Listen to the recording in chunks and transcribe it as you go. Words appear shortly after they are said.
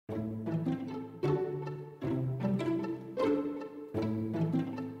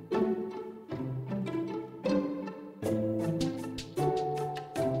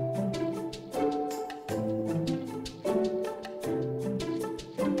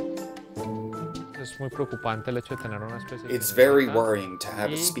It's very worrying to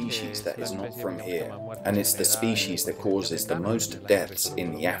have a species that is not from here, and it's the species that causes the most deaths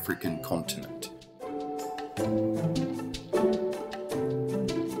in the African continent.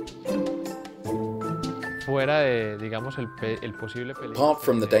 Apart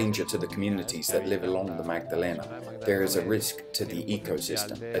from the danger to the communities that live along the Magdalena, there is a risk to the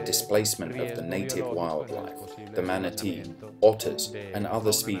ecosystem, a displacement of the native wildlife, the manatee, otters, and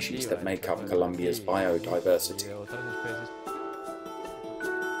other species that make up Colombia's biodiversity.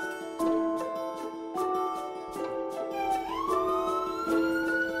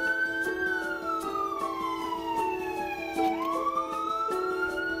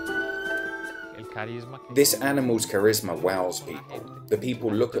 This animal's charisma wows people. The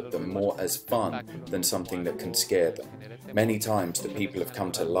people look at them more as fun than something that can scare them. Many times the people have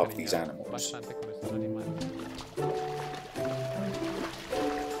come to love these animals.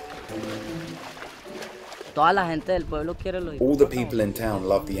 All the people in town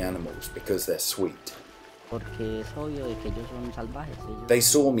love the animals because they're sweet. They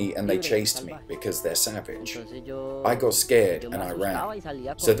saw me and they chased me because they're savage. I got scared and I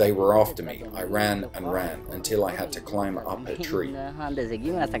ran. So they were after me. I ran and ran until I had to climb up a tree.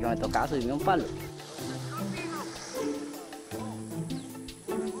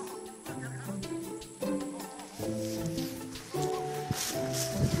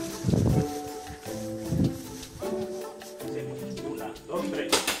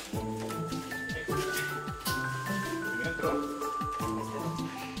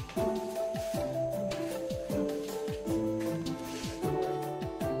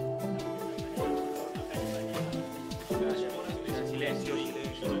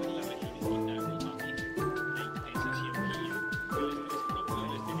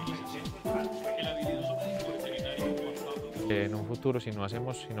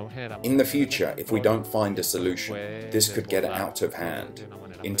 In the future, if we don't find a solution, this could get out of hand.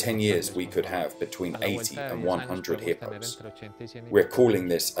 In 10 years, we could have between 80 and 100 hippos. We're calling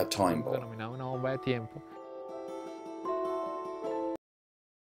this a time bomb.